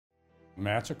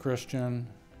Matt's a Christian,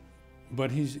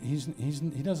 but he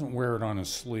doesn't wear it on his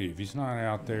sleeve. He's not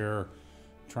out there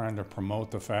trying to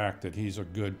promote the fact that he's a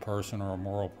good person or a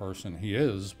moral person. He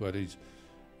is, but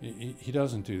he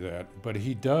doesn't do that. But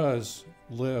he does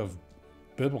live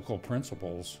biblical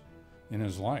principles in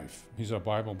his life. He's a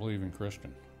Bible-believing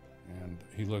Christian, and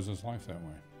he lives his life that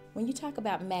way. When you talk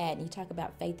about Matt and you talk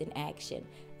about faith in action,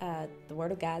 the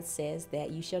Word of God says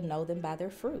that you shall know them by their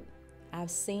fruit. I've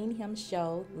seen him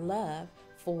show love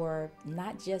for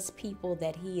not just people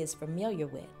that he is familiar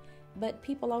with, but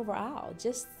people overall,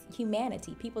 just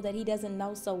humanity, people that he doesn't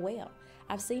know so well.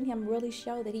 I've seen him really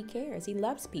show that he cares. He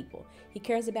loves people. He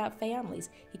cares about families.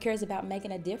 He cares about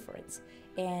making a difference.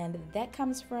 And that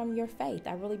comes from your faith.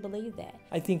 I really believe that.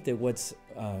 I think that what's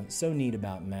so neat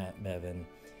about Matt Bevin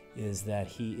is that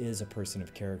he is a person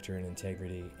of character and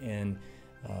integrity. And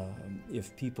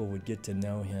if people would get to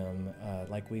know him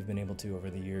like we've been able to over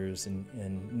the years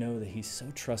and know that he's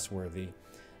so trustworthy,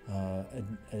 a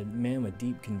man with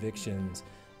deep convictions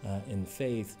in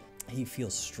faith, he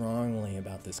feels strongly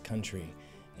about this country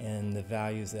and the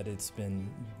values that it's been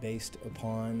based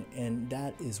upon, and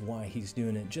that is why he's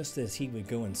doing it. Just as he would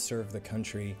go and serve the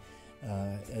country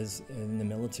as in the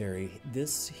military,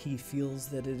 he feels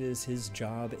that it is his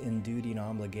job and duty and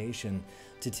obligation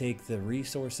to take the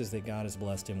resources that God has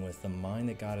blessed him with, the mind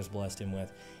that God has blessed him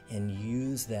with, and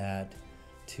use that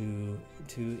to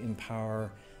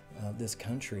empower this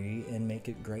country and make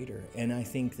it greater. And I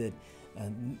think that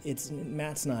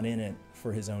Matt's not in it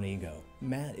for his own ego.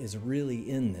 Matt is really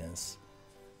in this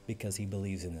because he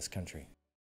believes in this country.